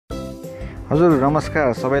हजुर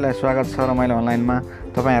नमस्कार, सबैलाई स्वागत छ रमाइलो अनलाइनमा।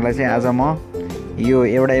 तपाईहरुलाई चाहिँ आज म यो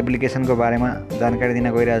एउटा एप्लिकेसनको बारेमा जानकारी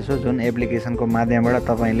दिन गइरहेको छु, जुन एप्लिकेसनको माध्यमबाट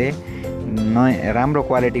तपाईले राम्रो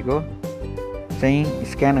क्वालिटीको चाहिँ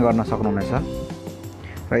स्क्यान गर्न सक्नुहुनेछ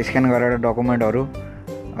र स्क्यान गरेर डकुमेन्टहरु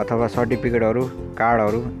अथवा सर्टिफिकेटहरु,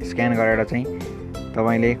 कार्डहरु स्क्यान गरेर चाहिँ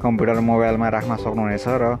तपाईले कम्प्युटर मोबाइलमा राख्न सक्नुहुनेछ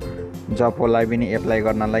र जबलाई पनि एप्लाई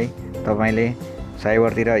गर्नलाई तपाईले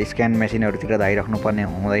साइबरतिर स्क्यान मेसिनहरुतिर धाइराख्नु पर्ने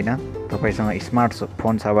हुँदैन। तपाईसँग स्मार्ट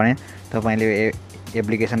फोन छ भने तपाईले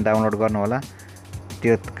एप्लिकेसन डाउनलोड गर्नु होला।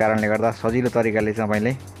 त्यो कारणले गर्दा सजिलो तरिकाले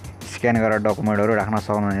तपाईले स्क्यान गरेर डकुमेन्टहरु राख्न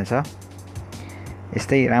सक्नुहुनेछ।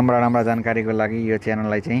 यस्तै राम्रा जानकारीको लागि यो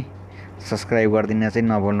च्यानललाई चाहिँ सब्स्क्राइब गरिदिन चाहिँ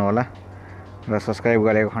नभुल्नु होला र सब्स्क्राइब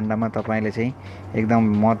गरेको खण्डमा तपाईले चाहिँ एकदम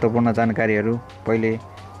महत्त्वपूर्ण जानकारीहरु पहिले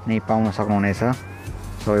नै पाउन सक्नुहुनेछ।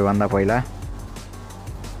 सबैभन्दा पहिला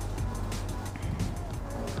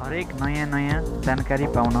हरेक नयाँ जानकारी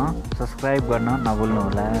पाउन सब्स्क्राइब गर्न नभुल्नु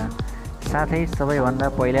होला। साथै सबैभन्दा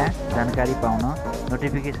पहिला जानकारी पाउन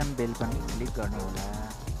नोटिफिकेसन बेल पनि क्लिक गर्नु होला।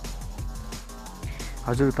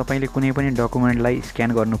 हजुर तपाईले कुनै पनि डकुमेन्टलाई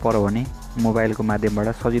स्क्यान गर्नु पर्यो भने मोबाइलको माध्यमबाट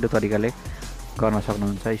सजिलो तरिकाले गर्न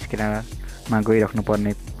सक्नुहुन्छ। स्क्यानरमा गइराख्नु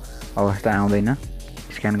पर्ने अवस्था आउँदैन।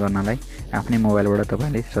 स्क्यान गर्नलाई आफ्नै मोबाइलबाट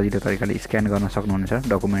तपाईले सजिलो तरिकाले स्क्यान गर्न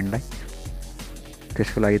सक्नुहुनेछ डकुमेन्टलाई।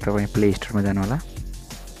 त्यसको लागि तपाई प्ले स्टोरमा जानु होला।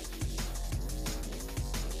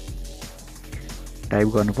 टाइप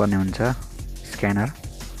गर्नुपर्ने हुन्छ स्क्यानर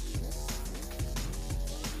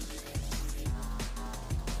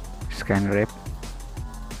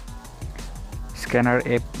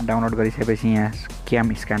एप डाउनलोड गरिसकेपछि यहाँ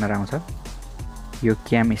क्याम स्क्यानर आउँछ। यो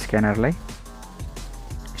क्याम स्क्यानरलाई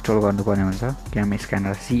इन्स्टल गर्नुपर्ने हुन्छ। क्याम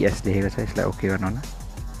स्क्यानर CS लेखेको छ, यसलाई ओके गर्नु होला।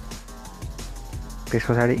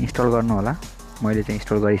 त्यसपछि इन्स्टल गर्नु होला। मैले चाहिँ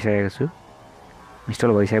इन्स्टल गरिसकेको छु। इन्स्टल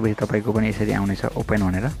भइसकेपछि तपाईको पनि यसरी आउनेछ ओपन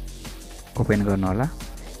भनेर ओपन गर्नु होला।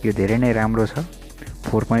 यो धेरै नै राम्रो छ।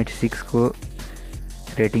 4.6 को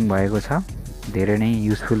रेटिङ भएको छ। धेरै नै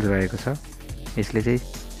युजफुल रहेको छ। यसले चाहिँ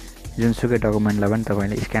जुनसुकै डकुमेन्टलाई पनि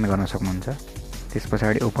तपाईले स्क्यान गर्न सक्नुहुन्छ।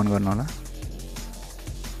 त्यसपछि ओपन गर्नु होला।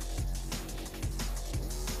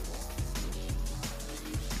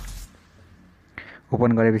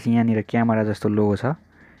 ओपन गरेपछि यहाँनिर क्यामेरा जस्तो लोगो छ,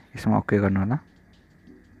 यसमा ओके गर्नु होला।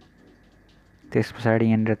 त्यसपछि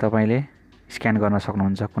यहाँनिर तपाईले स्क्यान गर्न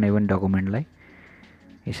सक्नुहुन्छ कुनै पनि डकुमेन्टलाई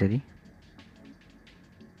यसरी।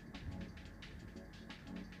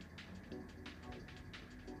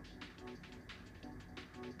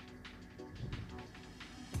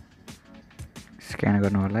 स्क्यान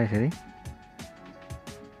गर्नु होला यसरी।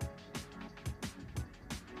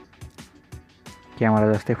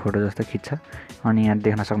 क्यामेरा जस्तै फोटो जस्तो खिच्छ। अनि यहाँ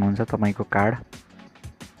देख्न सक्नुहुन्छ तपाईको कार्ड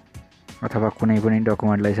अथवा कुनै पनि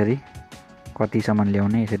डकुमेन्टलाई यसरी कतिसम्म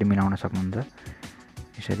ल्याउने यसरी मिलाउन सक्नुहुन्छ।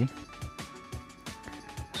 यसरी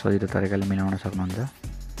सजिलो तरिकाले मिलाउन सक्नुहुन्छ।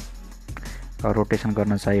 रोटेसन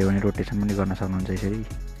गर्न चाहियो भने रोटेसन पनि गर्न सक्नुहुन्छ। यसरी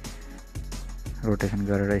रोटेसन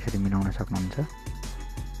गरेर यसरी मिलाउन सक्नुहुन्छ।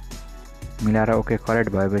 मिलाएर ओके करेक्ट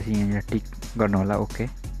भएपछि यहाँ टिक गर्नु होला ओके।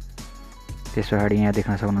 त्यसपछि यहाँ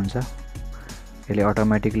देख्न सक्नुहुन्छ यसले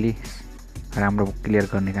अटोमेटिकली राम्रो क्लियर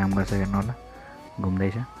गर्ने काम गर्छ। हेर्नु होला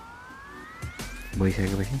घुम्दैछ।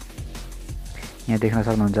 भइसकेपछि यहाँ देख्न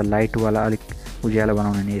सक्नुहुन्छ लाइट वाला अलिक उज्यालो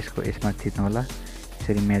बनाउने नि यसमा थिच्नु होला।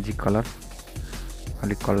 यसरी म्याजिक कलर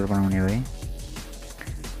अलिक कलर बनाउने हो।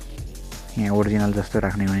 यहाँ ओरिजिनल जस्तो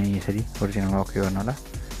राख्ने हो भने यसरी ओरिजिनलमा ओके गर्नु होला।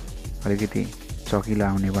 अलिकति चकिलो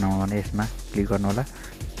आउने बनाउनु भने यसमा क्लिक गर्नु होला।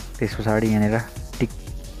 त्यसपछि यहाँनिर टिक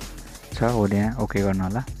छ हो त्यहाँ ओके गर्नु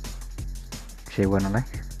होला सेभ गर्नलाई।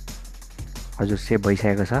 हजुर सेभ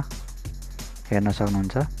भइसकेको छ, हेर्न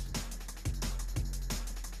सक्नुहुन्छ।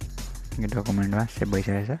 यो डकुमेन्टमा सेभ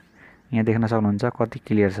भइसकेको छ। यहाँ देख्न सक्नुहुन्छ कति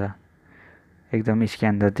क्लियर छ। एकदम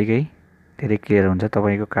स्क्यान जतिकै धेरै क्लियर हुन्छ।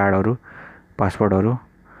 तपाईको कार्डहरु, पासपोर्टहरु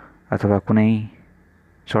अथवा कुनै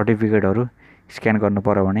सर्टिफिकेटहरु स्क्यान गर्नु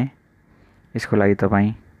पर्यो भने यसको लागि तपाई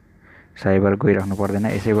साइबर गइराख्नु पर्दैन।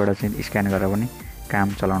 यसैबाट चाहिँ स्क्यान गरेर पनि काम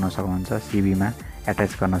चलाउन सक्नुहुन्छ। CV मा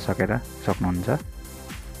एट्याच गर्न सक्नुहुन्छ।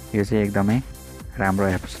 यो चाहिँ एकदमै राम्रो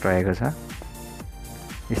एप्स रहेको छ।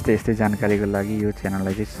 यस्तै जानकारीको लागि यो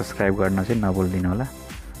च्यानललाई चाहिँ सब्स्क्राइब गर्न चाहिँ नभुल्दिनु होला।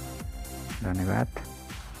 धन्यवाद।